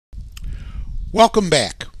Welcome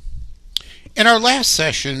back. In our last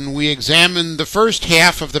session, we examined the first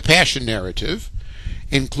half of the Passion narrative,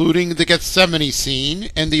 including the Gethsemane scene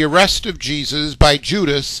and the arrest of Jesus by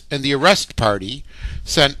Judas and the arrest party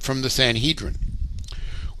sent from the Sanhedrin.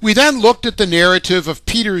 We then looked at the narrative of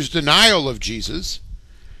Peter's denial of Jesus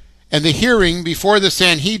and the hearing before the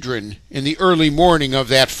Sanhedrin in the early morning of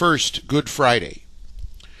that first Good Friday.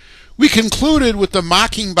 We concluded with the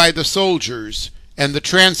mocking by the soldiers and the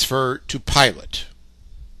transfer to Pilate.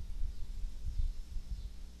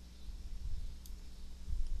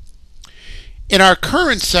 In our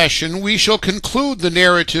current session, we shall conclude the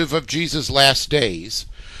narrative of Jesus' last days,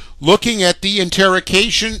 looking at the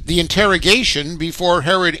interrogation before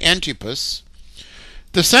Herod Antipas,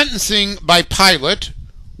 the sentencing by Pilate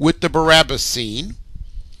with the Barabbas scene.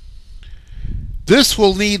 This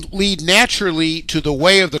will lead naturally to the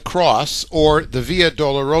way of the cross, or the Via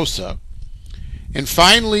Dolorosa. And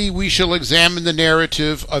finally, we shall examine the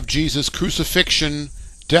narrative of Jesus' crucifixion,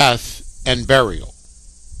 death, and burial.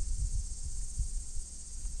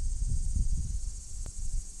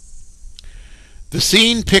 The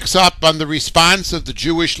scene picks up on the response of the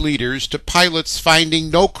Jewish leaders to Pilate's finding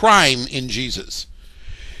no crime in Jesus.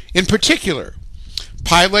 In particular,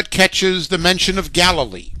 Pilate catches the mention of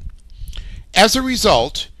Galilee. As a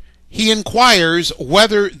result, he inquires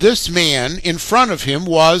whether this man in front of him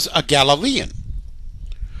was a Galilean.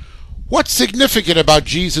 What's significant about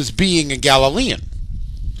Jesus being a Galilean?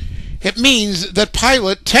 It means that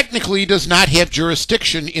Pilate technically does not have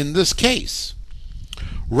jurisdiction in this case.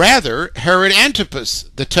 Rather, Herod Antipas,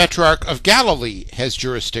 the Tetrarch of Galilee, has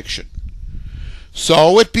jurisdiction.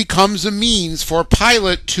 So it becomes a means for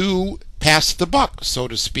Pilate to pass the buck, so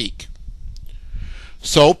to speak.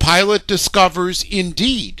 So Pilate discovers,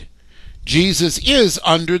 indeed, Jesus is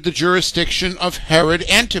under the jurisdiction of Herod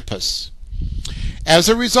Antipas. As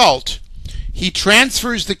a result, he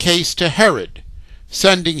transfers the case to Herod,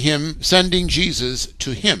 sending Jesus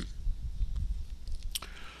to him.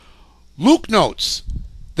 Luke notes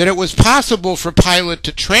that it was possible for Pilate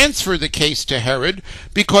to transfer the case to Herod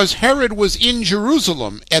because Herod was in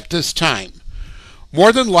Jerusalem at this time,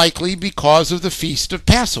 more than likely because of the feast of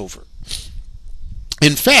Passover.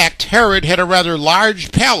 In fact, Herod had a rather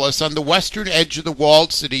large palace on the western edge of the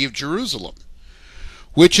walled city of Jerusalem,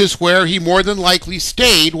 which is where he more than likely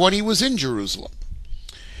stayed when he was in Jerusalem.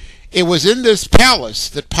 It was in this palace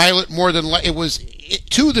that Pilate more than likely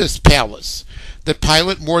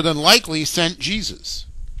sent Jesus.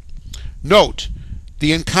 Note,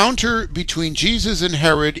 the encounter between Jesus and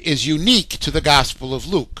Herod is unique to the Gospel of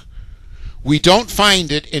Luke. We don't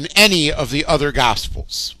find it in any of the other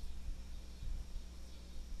Gospels.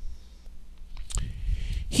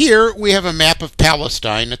 Here we have a map of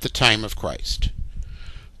Palestine at the time of Christ.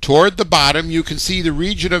 Toward the bottom you can see the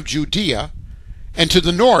region of Judea, and to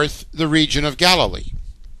the north the region of Galilee.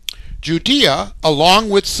 Judea, along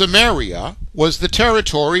with Samaria, was the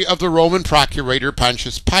territory of the Roman procurator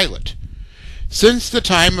Pontius Pilate. Since the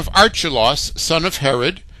time of Archelaus, son of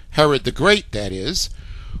Herod, Herod the Great, that is,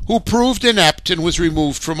 who proved inept and was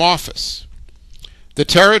removed from office. The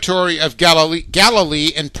territory of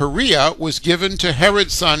Galilee and Perea was given to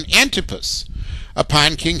Herod's son Antipas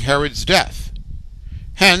upon King Herod's death.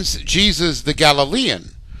 Hence, Jesus the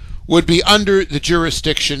Galilean would be under the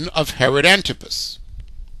jurisdiction of Herod Antipas.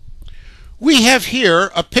 We have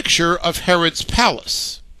here a picture of Herod's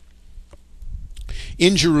palace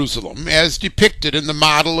in Jerusalem, as depicted in the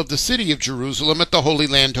model of the city of Jerusalem at the Holy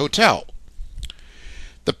Land Hotel.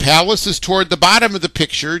 The palace is toward the bottom of the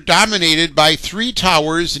picture, dominated by three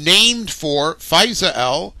towers named for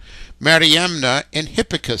Phasael, Mariamna, and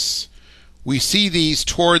Hippicus. We see these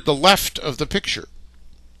toward the left of the picture.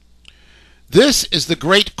 This is the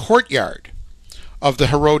great courtyard of the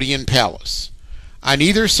Herodian palace. On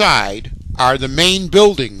either side are the main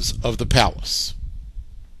buildings of the palace.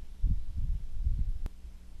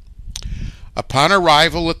 Upon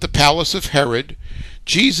arrival at the palace of Herod,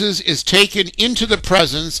 Jesus is taken into the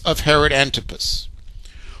presence of Herod Antipas,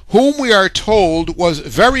 whom we are told was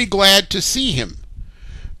very glad to see him,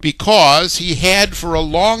 because he had for a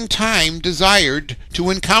long time desired to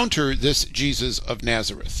encounter this Jesus of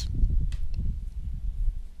Nazareth.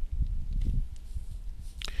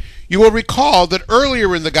 You will recall that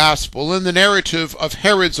earlier in the Gospel, in the narrative of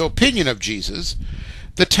Herod's opinion of Jesus,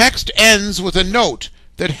 the text ends with a note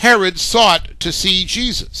that Herod sought to see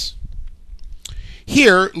Jesus.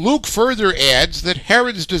 Here, Luke further adds that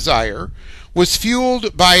Herod's desire was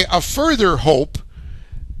fueled by a further hope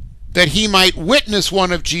that he might witness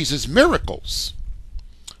one of Jesus' miracles,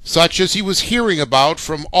 such as he was hearing about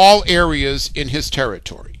from all areas in his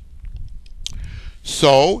territory.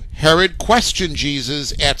 So Herod questioned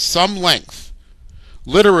Jesus at some length.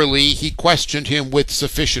 Literally, he questioned him with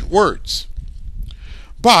sufficient words.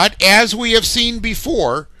 But, as we have seen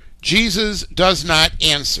before, Jesus does not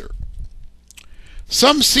answer.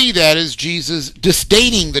 Some see that as Jesus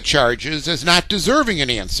disdaining the charges as not deserving an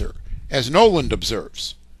answer, as Noland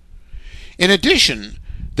observes. In addition,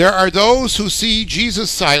 there are those who see Jesus'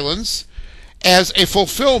 silence as a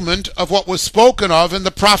fulfillment of what was spoken of in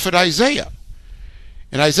the prophet Isaiah.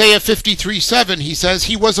 In Isaiah 53:7, he says,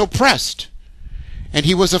 "He was oppressed, and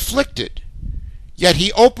he was afflicted, yet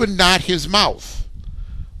he opened not his mouth,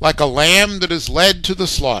 like a lamb that is led to the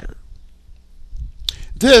slaughter."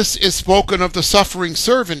 This is spoken of the suffering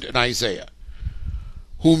servant in Isaiah,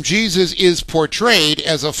 whom Jesus is portrayed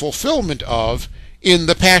as a fulfillment of in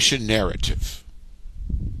the Passion narrative.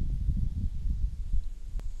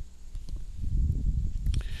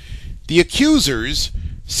 The accusers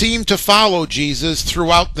seem to follow Jesus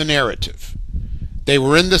throughout the narrative. They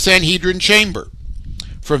were in the Sanhedrin chamber.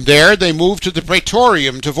 From there, they moved to the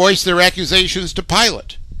Praetorium to voice their accusations to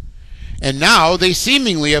Pilate. And now they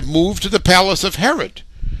seemingly have moved to the palace of Herod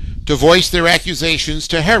to voice their accusations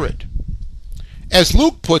to Herod. As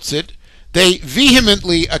Luke puts it, they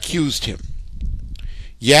vehemently accused him.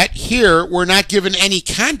 Yet here we're not given any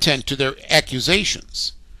content to their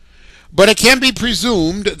accusations. But it can be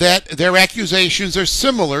presumed that their accusations are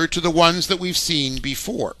similar to the ones that we've seen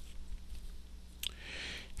before.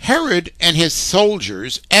 Herod and his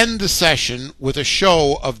soldiers end the session with a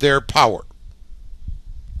show of their power.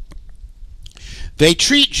 They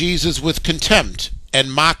treat Jesus with contempt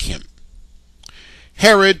and mock him.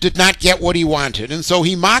 Herod did not get what he wanted, and so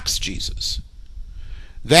he mocks Jesus.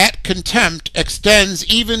 That contempt extends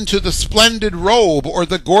even to the splendid robe or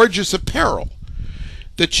the gorgeous apparel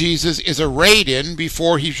that Jesus is arrayed in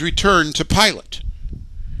before he's returned to Pilate.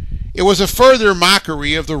 It was a further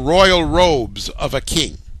mockery of the royal robes of a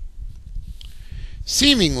king.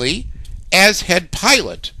 Seemingly, as head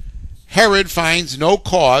Pilate, Herod finds no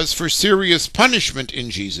cause for serious punishment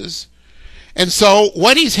in Jesus, and so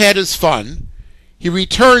when he's had his fun, he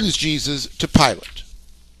returns Jesus to Pilate.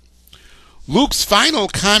 Luke's final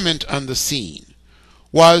comment on the scene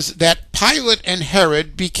was that Pilate and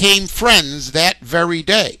Herod became friends that very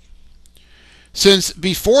day, since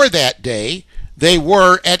before that day they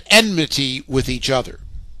were at enmity with each other.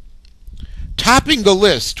 Topping the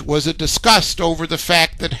list was a disgust over the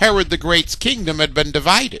fact that Herod the Great's kingdom had been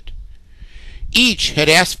divided. Each had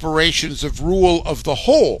aspirations of rule of the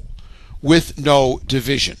whole with no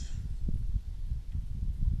division.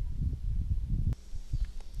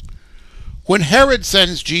 When Herod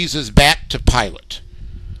sends Jesus back to Pilate,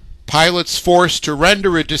 Pilate's forced to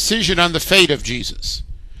render a decision on the fate of Jesus.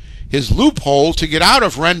 His loophole to get out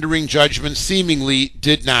of rendering judgment seemingly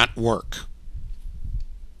did not work.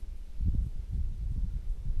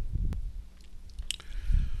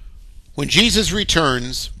 When Jesus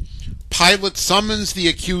returns, Pilate summons the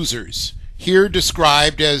accusers, here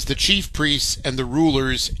described as the chief priests and the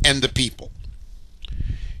rulers and the people.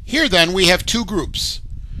 Here then we have two groups,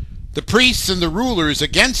 the priests and the rulers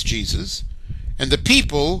against Jesus, and the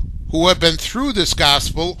people who have been through this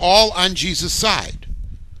gospel all on Jesus' side.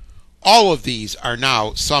 All of these are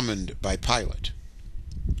now summoned by Pilate.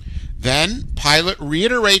 Then Pilate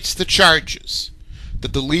reiterates the charges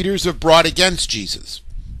that the leaders have brought against Jesus,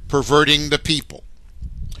 perverting the people.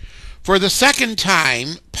 For the second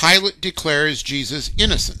time, Pilate declares Jesus'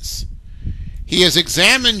 innocence. He has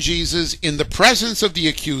examined Jesus in the presence of the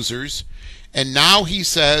accusers, and now he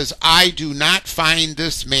says, "I do not find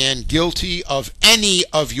this man guilty of any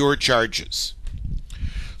of your charges."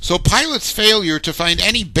 So Pilate's failure to find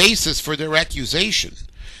any basis for their accusation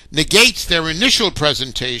negates their initial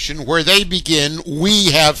presentation where they begin,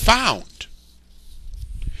 "We have found."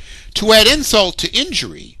 To add insult to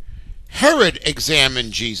injury, Herod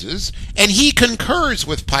examined Jesus, and he concurs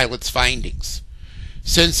with Pilate's findings,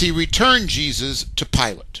 since he returned Jesus to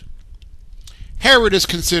Pilate. Herod is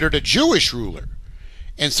considered a Jewish ruler,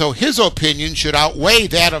 and so his opinion should outweigh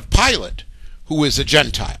that of Pilate, who is a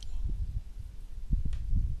Gentile.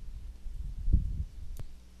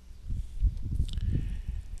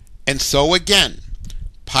 And so again,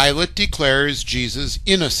 Pilate declares Jesus'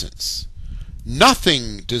 innocence.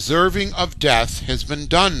 Nothing deserving of death has been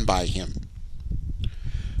done by him.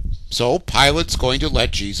 So Pilate's going to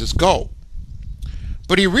let Jesus go.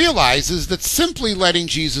 But he realizes that simply letting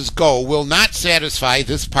Jesus go will not satisfy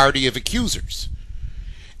this party of accusers.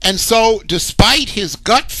 And so, despite his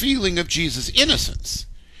gut feeling of Jesus' innocence,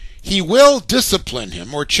 he will discipline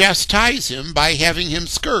him or chastise him by having him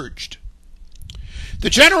scourged. The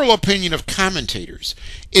general opinion of commentators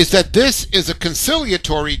is that this is a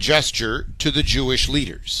conciliatory gesture to the Jewish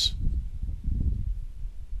leaders.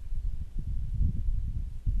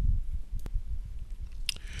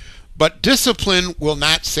 But discipline will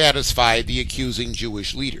not satisfy the accusing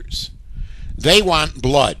Jewish leaders. They want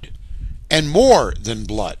blood, and more than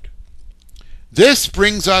blood. This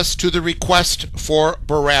brings us to the request for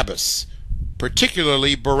Barabbas,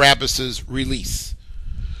 particularly Barabbas's release.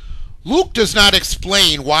 Luke does not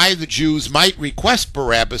explain why the Jews might request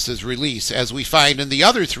Barabbas's release, as we find in the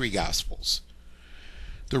other three Gospels.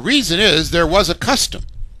 The reason is there was a custom,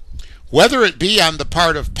 whether it be on the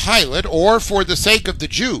part of Pilate or for the sake of the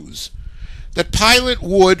Jews, that Pilate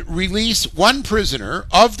would release one prisoner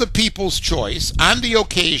of the people's choice on the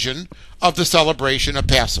occasion of the celebration of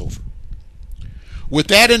Passover. With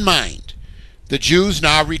that in mind, the Jews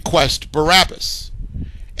now request Barabbas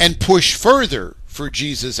and push further for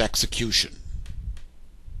Jesus' execution.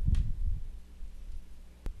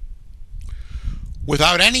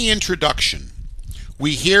 Without any introduction,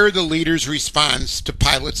 we hear the leader's response to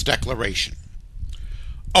Pilate's declaration.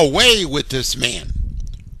 "Away with this man!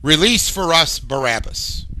 Release for us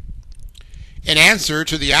Barabbas." In answer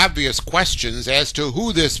to the obvious questions as to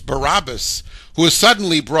who this Barabbas who is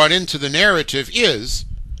suddenly brought into the narrative is,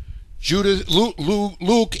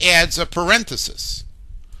 Luke adds a parenthesis.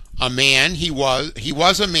 He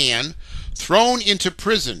was a man thrown into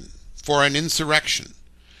prison for an insurrection,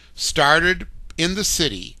 started in the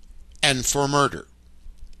city, and for murder.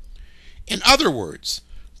 In other words,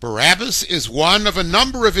 Barabbas is one of a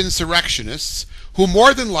number of insurrectionists who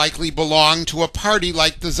more than likely belonged to a party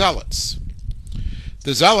like the Zealots.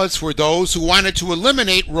 The Zealots were those who wanted to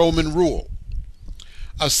eliminate Roman rule.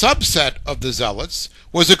 A subset of the Zealots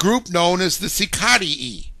was a group known as the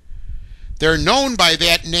Sicarii. They're known by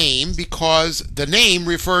that name because the name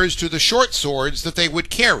refers to the short swords that they would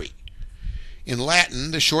carry. In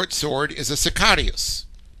Latin, the short sword is a sicarius.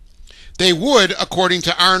 They would, according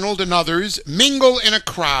to Arnold and others, mingle in a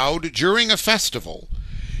crowd during a festival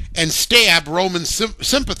and stab Roman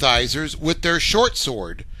sympathizers with their short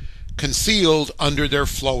sword, concealed under their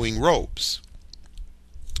flowing robes.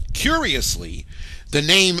 Curiously, the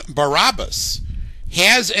name Barabbas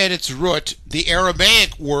has at its root the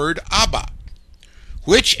Aramaic word Abba,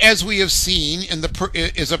 which, as we have seen,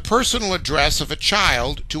 is a personal address of a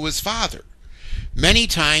child to his father, many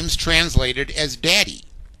times translated as daddy.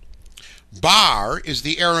 Bar is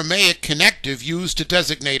the Aramaic connective used to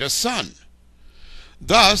designate a son.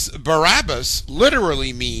 Thus, Barabbas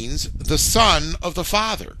literally means the son of the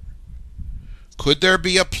father. Could there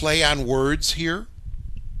be a play on words here?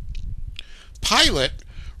 Pilate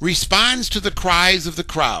responds to the cries of the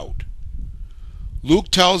crowd. Luke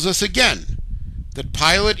tells us again that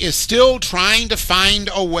Pilate is still trying to find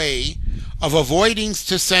a way of avoiding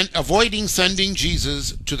sending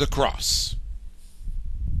Jesus to the cross.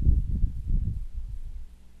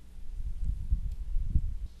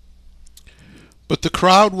 But the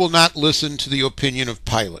crowd will not listen to the opinion of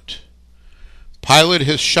Pilate. Pilate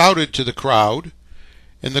has shouted to the crowd,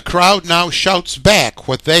 and the crowd now shouts back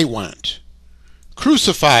what they want.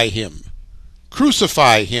 Crucify him!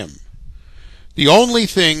 Crucify him! The only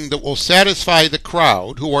thing that will satisfy the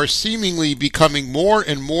crowd, who are seemingly becoming more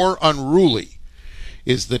and more unruly,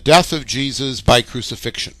 is the death of Jesus by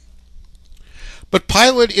crucifixion. But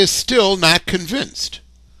Pilate is still not convinced.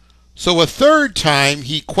 So a third time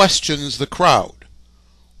he questions the crowd.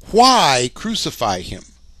 Why crucify him?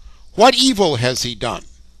 What evil has he done?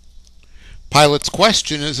 Pilate's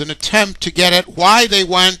question is an attempt to get at why they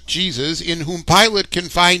want Jesus, in whom Pilate can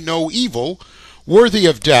find no evil, worthy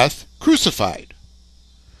of death, crucified.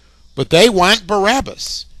 But they want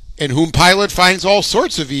Barabbas, in whom Pilate finds all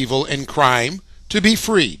sorts of evil and crime, to be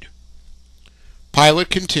freed. Pilate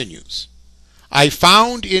continues, "I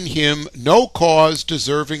found in him no cause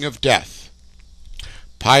deserving of death."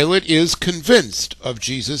 Pilate is convinced of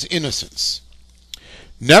Jesus' innocence.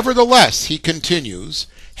 Nevertheless, he continues,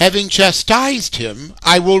 "Having chastised him,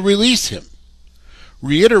 I will release him,"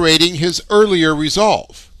 reiterating his earlier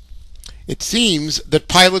resolve. It seems that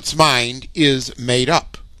Pilate's mind is made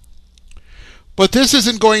up. But this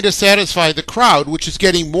isn't going to satisfy the crowd, which is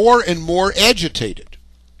getting more and more agitated.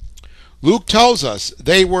 Luke tells us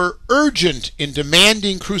they were urgent in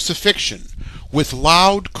demanding crucifixion with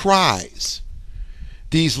loud cries.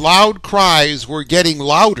 These loud cries were getting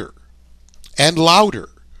louder and louder,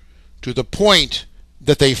 to the point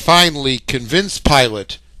that they finally convinced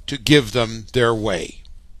Pilate to give them their way.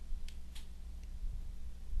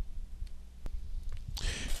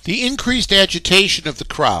 The increased agitation of the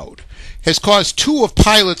crowd has caused two of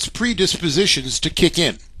Pilate's predispositions to kick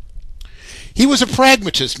in. He was a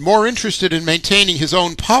pragmatist, more interested in maintaining his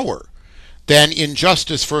own power than in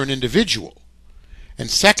justice for an individual. And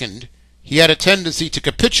second, he had a tendency to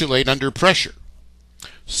capitulate under pressure.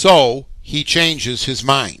 So he changes his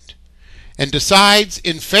mind and decides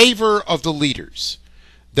in favor of the leaders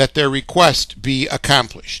that their request be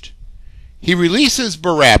accomplished. He releases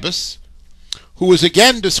Barabbas, who is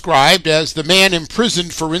again described as the man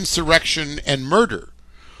imprisoned for insurrection and murder,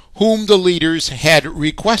 whom the leaders had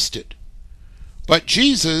requested. But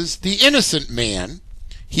Jesus, the innocent man,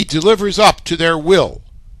 he delivers up to their will,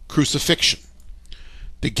 crucifixion.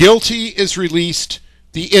 The guilty is released,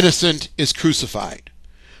 the innocent is crucified.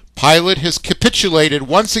 Pilate has capitulated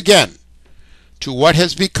once again to what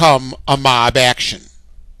has become a mob action.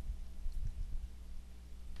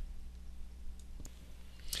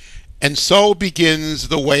 And so begins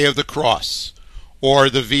the way of the cross, or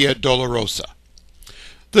the Via Dolorosa.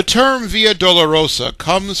 The term Via Dolorosa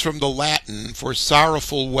comes from the Latin for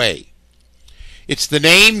sorrowful way. It's the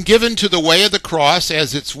name given to the way of the cross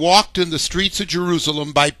as it's walked in the streets of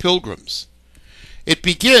Jerusalem by pilgrims. It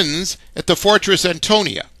begins at the Fortress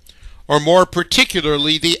Antonia, or more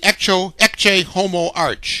particularly the Ecce Homo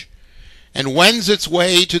Arch, and wends its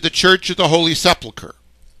way to the Church of the Holy Sepulchre.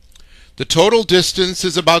 The total distance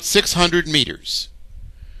is about 600 meters.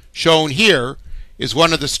 Shown here is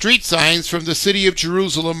one of the street signs from the city of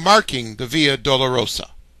Jerusalem marking the Via Dolorosa.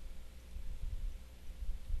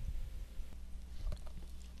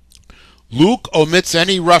 Luke omits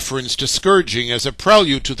any reference to scourging as a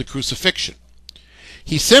prelude to the crucifixion.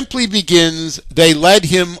 He simply begins, "They led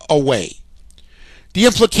him away." The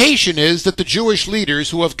implication is that the Jewish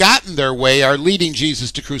leaders who have gotten their way are leading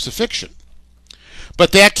Jesus to crucifixion.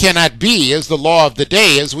 But that cannot be, as the law of the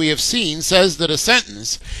day, as we have seen, says that a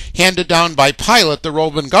sentence handed down by Pilate, the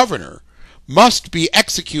Roman governor, must be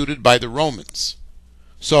executed by the Romans.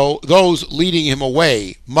 So those leading him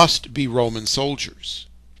away must be Roman soldiers.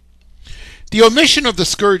 The omission of the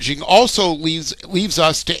scourging also leaves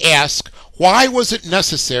us to ask, why was it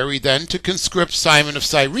necessary then to conscript Simon of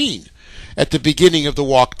Cyrene at the beginning of the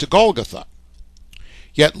walk to Golgotha?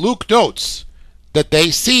 Yet Luke notes that they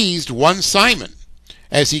seized one Simon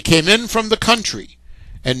as he came in from the country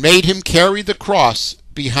and made him carry the cross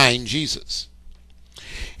behind Jesus.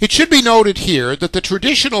 It should be noted here that the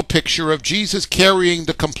traditional picture of Jesus carrying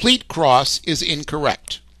the complete cross is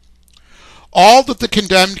incorrect. All that the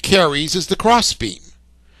condemned carries is the crossbeam.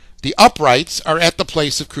 The uprights are at the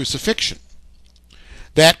place of crucifixion.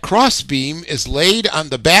 That crossbeam is laid on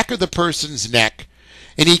the back of the person's neck,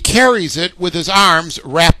 and he carries it with his arms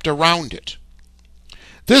wrapped around it.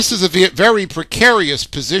 This is a very precarious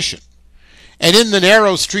position, and in the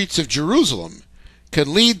narrow streets of Jerusalem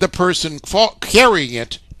can lead the person carrying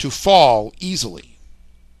it to fall easily.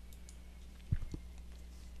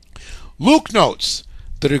 Luke notes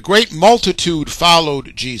that a great multitude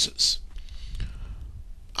followed Jesus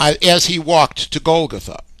as he walked to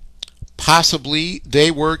Golgotha. Possibly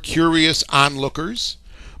they were curious onlookers,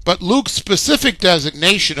 but Luke's specific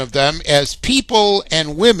designation of them as people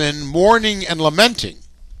and women mourning and lamenting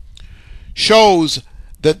shows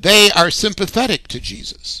that they are sympathetic to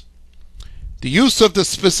Jesus. The use of the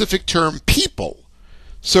specific term people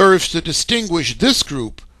serves to distinguish this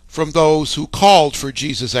group from those who called for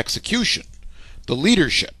Jesus' execution, the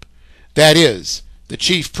leadership, that is, the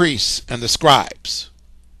chief priests and the scribes.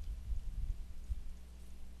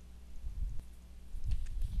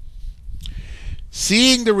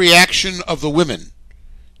 Seeing the reaction of the women,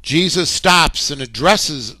 Jesus stops and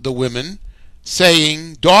addresses the women,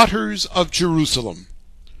 saying, "Daughters of Jerusalem."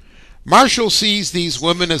 Marshall sees these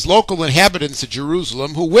women as local inhabitants of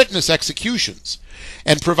Jerusalem who witness executions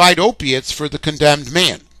and provide opiates for the condemned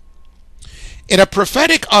man. In a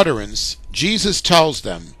prophetic utterance, Jesus tells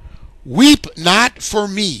them, "Weep not for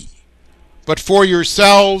me, but for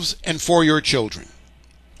yourselves and for your children."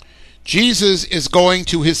 Jesus is going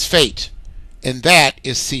to his fate, and that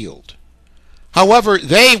is sealed. However,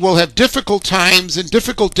 they will have difficult times and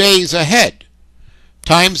difficult days ahead,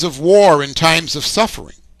 times of war and times of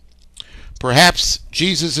suffering. Perhaps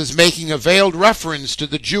Jesus is making a veiled reference to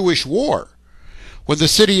the Jewish war, when the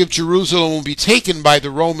city of Jerusalem will be taken by the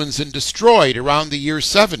Romans and destroyed around the year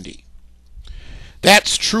 70.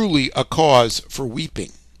 That's truly a cause for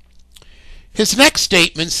weeping. His next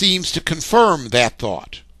statement seems to confirm that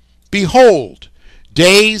thought. "Behold,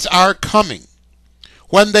 days are coming,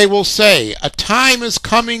 when they will say, a time is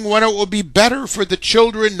coming when it will be better for the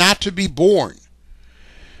children not to be born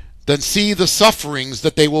than see the sufferings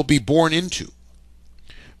that they will be born into."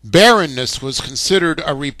 Barrenness was considered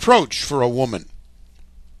a reproach for a woman.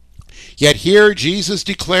 Yet here Jesus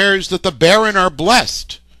declares that the barren are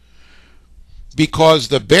blessed. because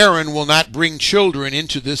the barren will not bring children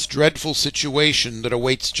into this dreadful situation that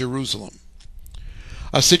awaits Jerusalem.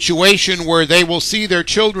 A situation where they will see their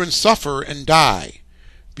children suffer and die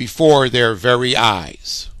before their very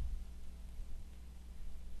eyes.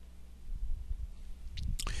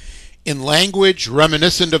 In language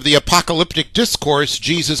reminiscent of the apocalyptic discourse,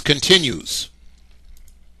 Jesus continues,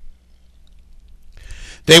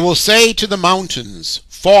 "They will say to the mountains,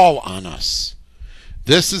 'Fall on us.'"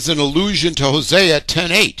 This is an allusion to Hosea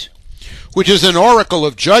 10:8, which is an oracle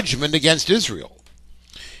of judgment against Israel.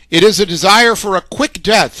 It is a desire for a quick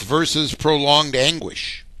death versus prolonged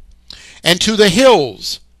anguish. "And to the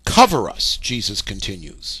hills, cover us," Jesus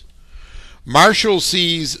continues. Marshall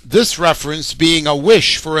sees this reference being a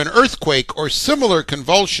wish for an earthquake or similar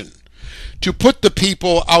convulsion to put the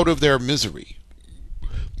people out of their misery.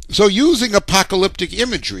 So using apocalyptic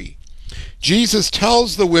imagery, Jesus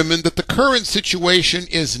tells the women that the current situation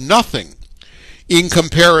is nothing in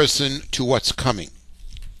comparison to what's coming.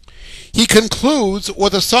 He concludes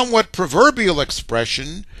with a somewhat proverbial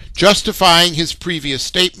expression justifying his previous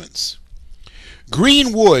statements.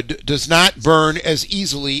 Green wood does not burn as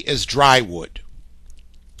easily as dry wood.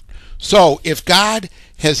 So, if God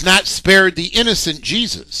has not spared the innocent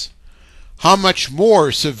Jesus, how much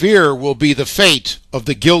more severe will be the fate of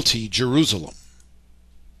the guilty Jerusalem?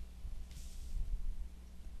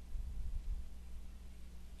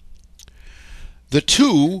 The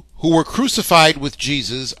two who were crucified with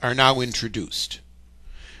Jesus are now introduced.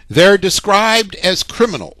 They're described as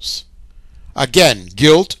criminals. Again,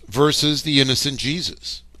 guilt versus the innocent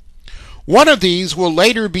Jesus. One of these will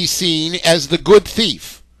later be seen as the good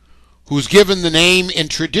thief, who's given the name in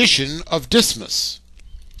tradition of Dismas.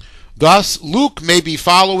 Thus, Luke may be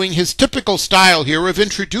following his typical style here of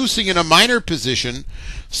introducing in a minor position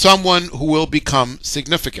someone who will become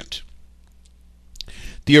significant.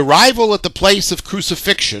 The arrival at the place of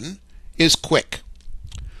crucifixion is quick.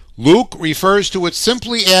 Luke refers to it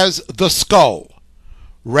simply as the skull,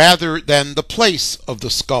 rather than the place of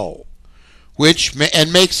the skull,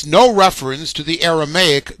 and makes no reference to the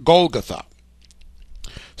Aramaic Golgotha.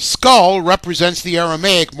 Skull represents the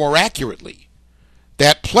Aramaic more accurately,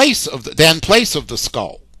 than place of the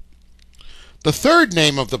skull. The third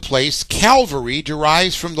name of the place, Calvary,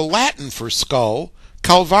 derives from the Latin for skull,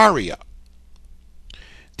 Calvaria.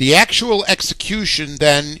 The actual execution,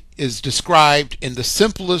 then, is described in the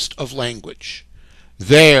simplest of language.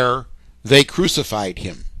 There they crucified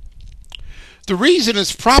him. The reason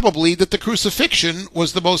is probably that the crucifixion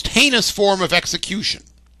was the most heinous form of execution.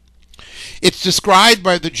 It's described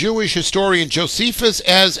by the Jewish historian Josephus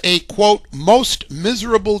as a, quote, most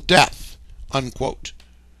miserable death, unquote.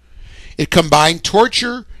 It combined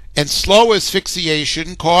torture and slow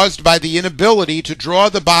asphyxiation caused by the inability to draw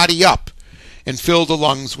the body up and fill the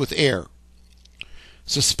lungs with air.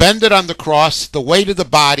 Suspended on the cross, the weight of the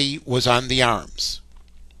body was on the arms.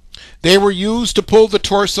 They were used to pull the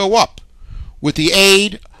torso up with the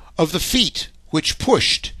aid of the feet, which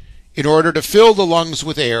pushed in order to fill the lungs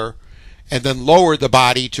with air and then lower the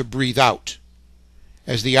body to breathe out.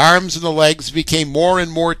 As the arms and the legs became more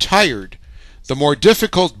and more tired, the more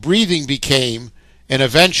difficult breathing became, and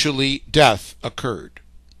eventually death occurred.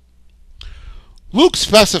 Luke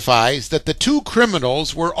specifies that the two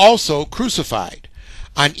criminals were also crucified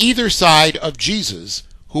on either side of Jesus,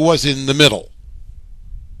 who was in the middle.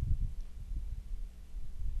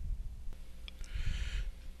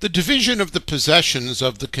 The division of the possessions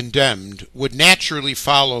of the condemned would naturally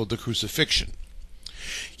follow the crucifixion.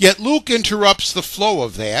 Yet Luke interrupts the flow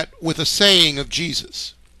of that with a saying of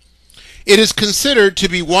Jesus. It is considered to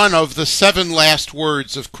be one of the 7 last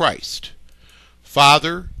words of Christ.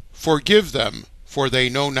 "Father, forgive them, for they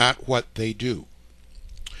know not what they do."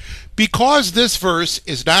 Because this verse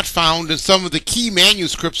is not found in some of the key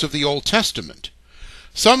manuscripts of the Old Testament,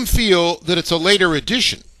 some feel that it's a later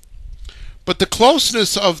addition. But the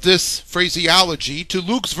closeness of this phraseology to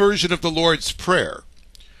Luke's version of the Lord's Prayer,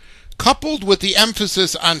 coupled with the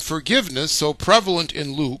emphasis on forgiveness so prevalent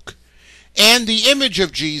in Luke, and the image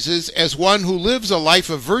of Jesus as one who lives a life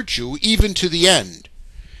of virtue even to the end,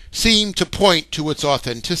 seem to point to its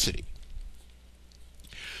authenticity.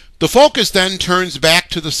 The focus then turns back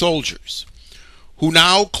to the soldiers, who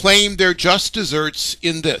now claim their just deserts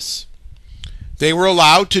in this. They were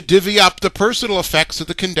allowed to divvy up the personal effects of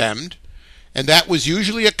the condemned, and that was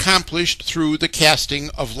usually accomplished through the casting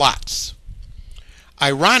of lots.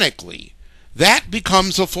 Ironically, that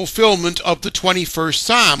becomes a fulfillment of the 21st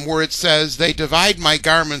Psalm, where it says, "They divide my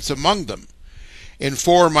garments among them, and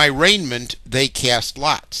for my raiment they cast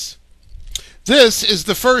lots." This is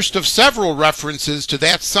the first of several references to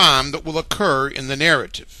that psalm that will occur in the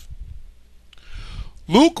narrative.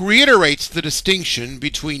 Luke reiterates the distinction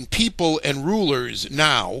between people and rulers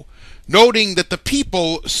now, noting that the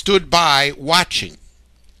people stood by watching.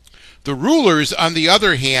 The rulers, on the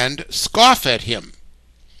other hand, scoff at him.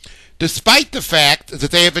 Despite the fact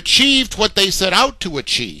that they have achieved what they set out to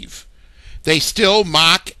achieve, they still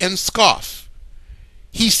mock and scoff.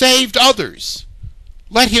 He saved others.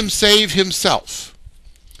 Let him save himself.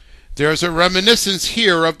 There's a reminiscence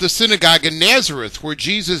here of the synagogue in Nazareth, where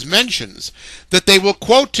Jesus mentions that they will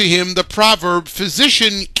quote to him the proverb,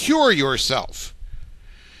 "Physician, cure yourself."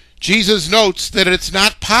 Jesus notes that it's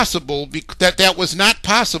not possible, that was not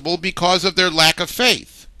possible because of their lack of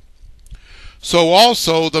faith. So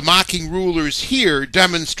also the mocking rulers here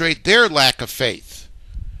demonstrate their lack of faith.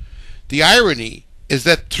 The irony is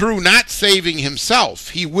that through not saving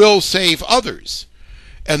himself, he will save others,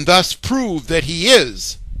 and thus prove that he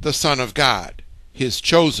is the Son of God, his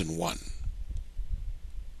chosen one.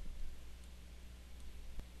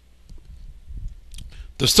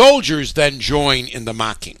 The soldiers then join in the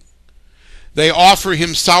mocking. They offer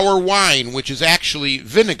him sour wine, which is actually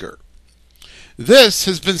vinegar. This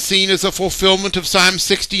has been seen as a fulfillment of Psalm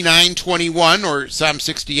 69:21 or Psalm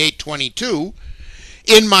 68:22.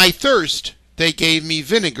 In my thirst they gave me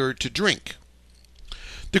vinegar to drink.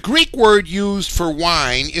 The Greek word used for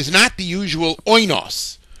wine is not the usual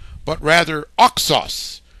oinos, but rather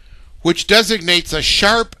oxos, which designates a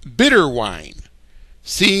sharp, bitter wine,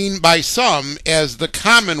 seen by some as the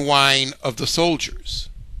common wine of the soldiers.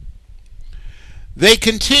 They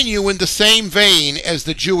continue in the same vein as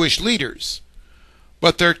the Jewish leaders,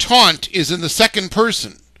 but their taunt is in the second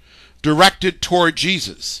person, directed toward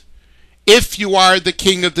Jesus. If you are the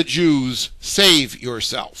King of the Jews, save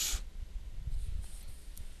yourself.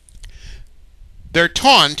 Their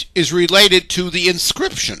taunt is related to the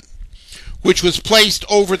inscription, which was placed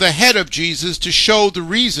over the head of Jesus to show the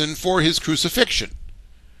reason for his crucifixion.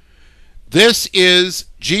 This is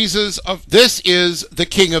the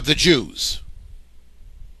King of the Jews.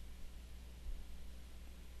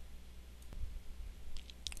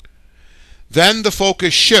 Then the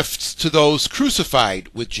focus shifts to those crucified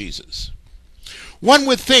with Jesus. One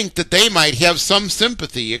would think that they might have some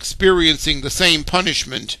sympathy experiencing the same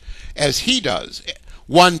punishment as he does.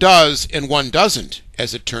 One does and one doesn't,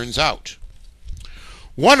 as it turns out.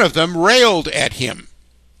 One of them railed at him.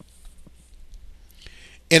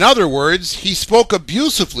 In other words, he spoke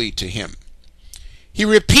abusively to him. He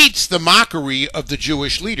repeats the mockery of the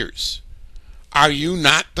Jewish leaders. Are you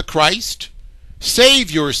not the Christ?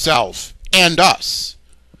 Save yourself and us.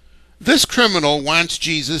 This criminal wants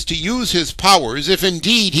Jesus to use his powers, if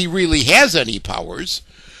indeed he really has any powers,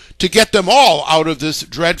 to get them all out of this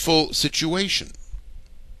dreadful situation.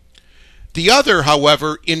 The other,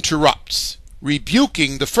 however, interrupts,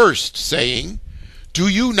 rebuking the first, saying, "Do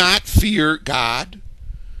you not fear God?"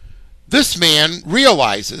 This man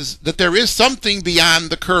realizes that there is something beyond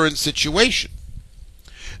the current situation.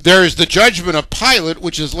 There is the judgment of Pilate,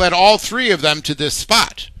 which has led all three of them to this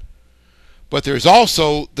spot. But there's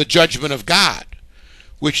also the judgment of God,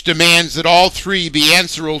 which demands that all three be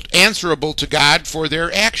answerable to God for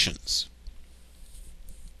their actions.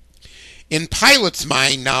 In Pilate's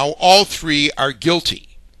mind now, all three are guilty.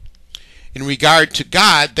 In regard to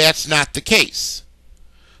God, that's not the case.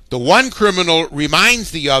 The one criminal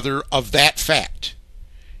reminds the other of that fact.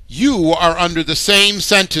 You are under the same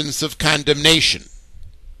sentence of condemnation.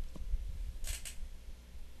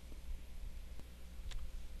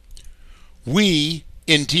 We,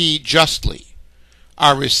 indeed justly,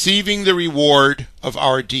 are receiving the reward of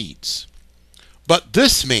our deeds. But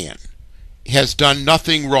this man has done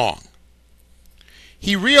nothing wrong.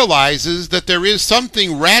 He realizes that there is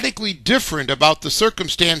something radically different about the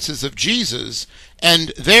circumstances of Jesus and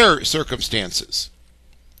their circumstances.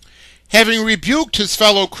 Having rebuked his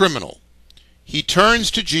fellow criminal, he turns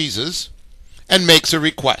to Jesus and makes a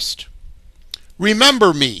request.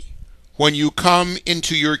 Remember me when you come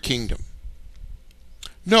into your kingdom.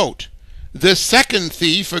 Note, this second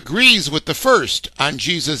thief agrees with the first on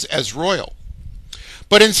Jesus as royal.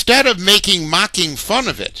 But instead of making mocking fun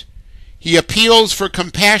of it, he appeals for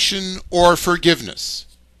compassion or forgiveness.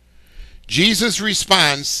 Jesus'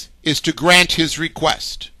 response is to grant his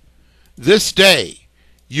request. This day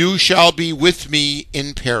you shall be with me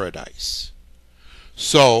in paradise.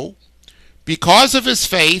 So, because of his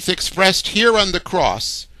faith expressed here on the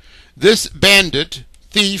cross, this bandit,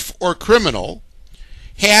 thief, or criminal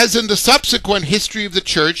has in the subsequent history of the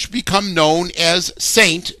church become known as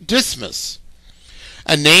Saint Dismas,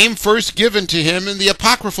 a name first given to him in the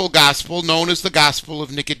apocryphal gospel known as the Gospel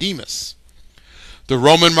of Nicodemus. The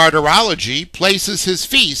Roman Martyrology places his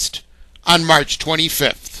feast on March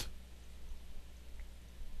 25th.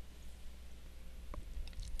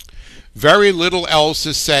 Very little else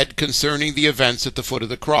is said concerning the events at the foot of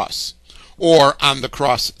the cross, or on the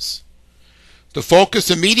crosses. The focus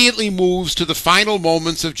immediately moves to the final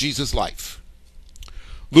moments of Jesus' life.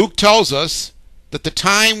 Luke tells us that the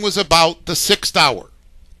time was about the 6th hour,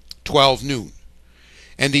 12 noon,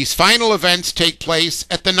 and these final events take place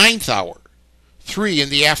at the 9th hour, 3 in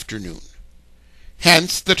the afternoon.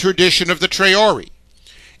 Hence the tradition of the Traore,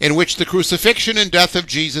 in which the crucifixion and death of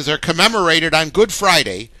Jesus are commemorated on Good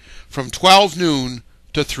Friday from 12 noon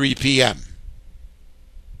to 3 p.m.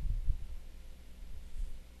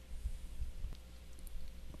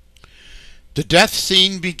 The death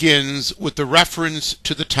scene begins with the reference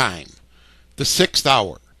to the time, the 6th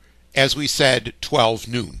hour, as we said, 12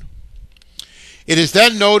 noon. It is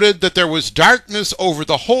then noted that there was darkness over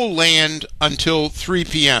the whole land until 3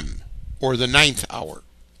 p.m., or the 9th hour.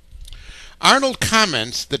 Arnold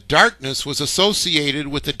comments that darkness was associated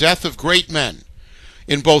with the death of great men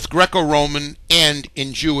in both Greco-Roman and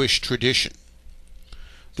in Jewish tradition.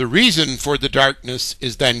 The reason for the darkness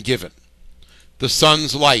is then given. The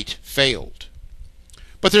sun's light failed.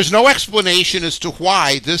 But there's no explanation as to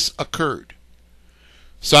why this occurred.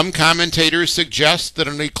 Some commentators suggest that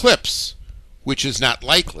an eclipse, which is not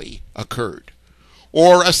likely, occurred,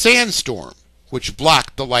 or a sandstorm, which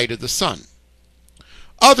blocked the light of the sun.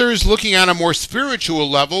 Others, looking on a more spiritual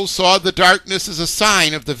level, saw the darkness as a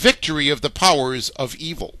sign of the victory of the powers of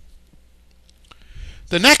evil.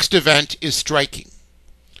 The next event is striking.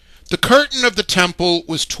 The curtain of the temple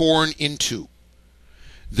was torn in two.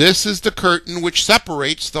 This is the curtain which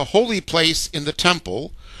separates the holy place in the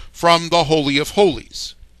temple from the Holy of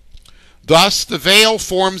Holies. Thus the veil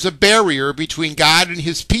forms a barrier between God and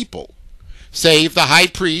his people, save the high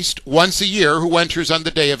priest once a year who enters on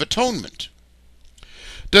the Day of Atonement.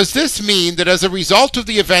 Does this mean that as a result of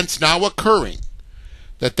the events now occurring,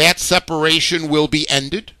 that separation will be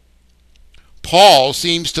ended? Paul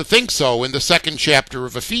seems to think so in the 2nd chapter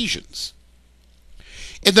of Ephesians.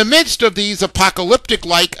 In the midst of these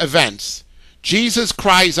apocalyptic-like events, Jesus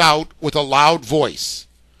cries out with a loud voice,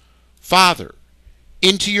 "Father,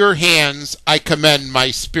 into your hands I commend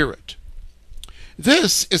my spirit."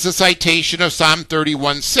 This is a citation of Psalm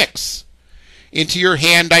 31:6. "Into your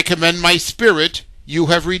hand I commend my spirit, you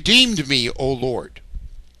have redeemed me, O Lord."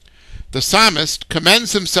 The psalmist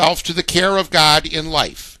commends himself to the care of God in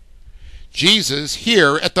life. Jesus,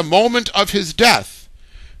 here at the moment of his death,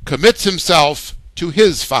 commits himself to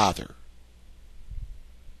his Father.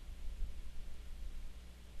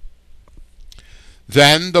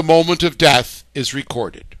 Then the moment of death is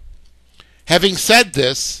recorded. Having said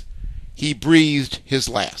this, he breathed his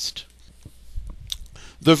last.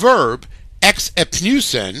 The verb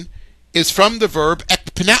exepnusen is from the verb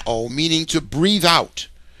ekpneo, meaning to breathe out,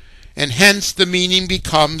 and hence the meaning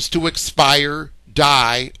becomes to expire,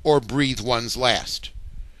 die, or breathe one's last.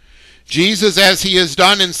 Jesus, as he has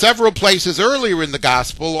done in several places earlier in the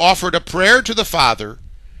Gospel, offered a prayer to the Father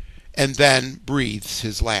and then breathes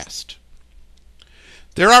his last.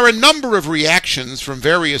 There are a number of reactions from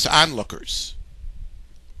various onlookers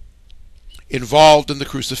involved in the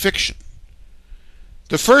crucifixion.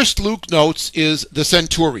 The first Luke notes is the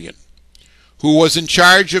centurion, who was in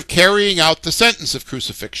charge of carrying out the sentence of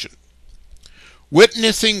crucifixion.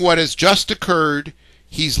 Witnessing what has just occurred,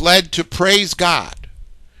 he's led to praise God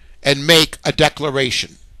and make a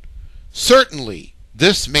declaration. Certainly,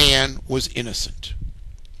 this man was innocent.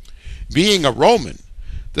 Being a Roman,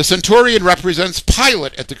 the centurion represents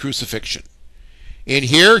Pilate at the crucifixion. In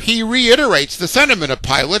here, he reiterates the sentiment of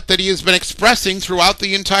Pilate that he has been expressing throughout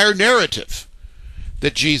the entire narrative,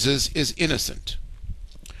 that Jesus is innocent.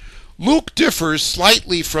 Luke differs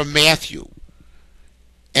slightly from Matthew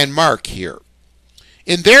and Mark here.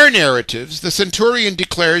 In their narratives, the centurion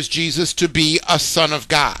declares Jesus to be a son of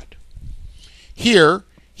God. Here,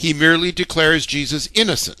 he merely declares Jesus'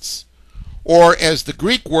 innocence, or as the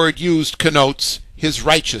Greek word used connotes, his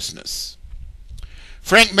righteousness.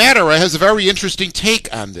 Frank Matera has a very interesting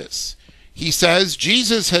take on this. He says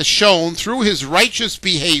Jesus has shown through his righteous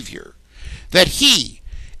behavior that he,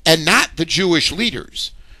 and not the Jewish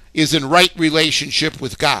leaders, is in right relationship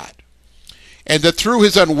with God, and that through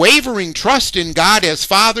his unwavering trust in God as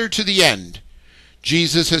Father to the end,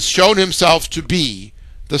 Jesus has shown himself to be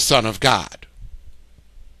the Son of God.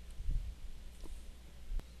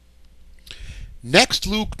 Next,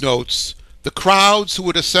 Luke notes the crowds who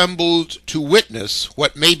had assembled to witness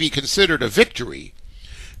what may be considered a victory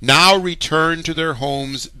now return to their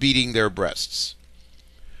homes beating their breasts.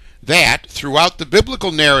 That, throughout the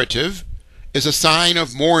biblical narrative, is a sign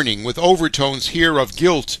of mourning with overtones here of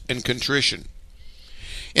guilt and contrition.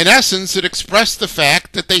 In essence, it expressed the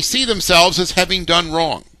fact that they see themselves as having done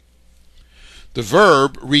wrong. The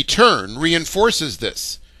verb return reinforces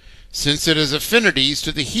this, since it has affinities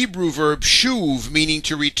to the Hebrew verb shuv, meaning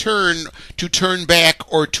to return, to turn back,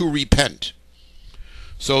 or to repent.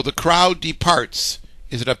 So the crowd departs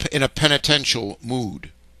in a penitential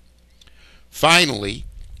mood. Finally,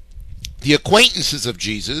 the acquaintances of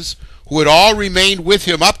Jesus, who had all remained with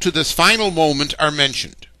him up to this final moment, are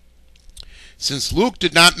mentioned. Since Luke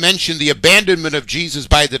did not mention the abandonment of Jesus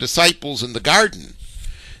by the disciples in the garden,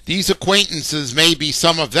 these acquaintances may be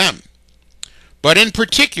some of them. But in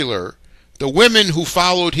particular, the women who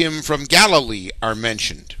followed him from Galilee are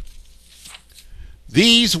mentioned.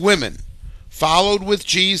 These women followed with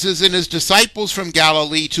Jesus and his disciples from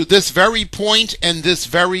Galilee to this very point and this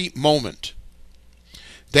very moment.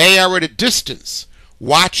 They are at a distance,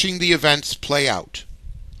 watching the events play out.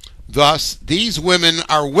 Thus, these women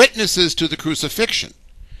are witnesses to the crucifixion,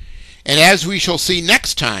 and as we shall see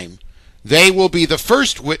next time, they will be the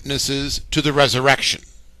first witnesses to the resurrection.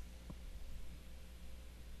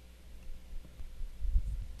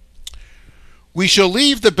 We shall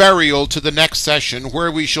leave the burial to the next session, where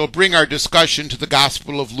we shall bring our discussion to the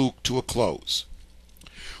Gospel of Luke to a close.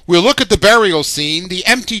 We'll look at the burial scene, the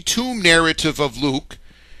empty tomb narrative of Luke,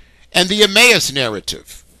 and the Emmaus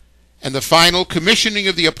narrative, and the final commissioning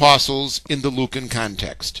of the apostles in the Lucan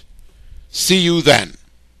context. See you then.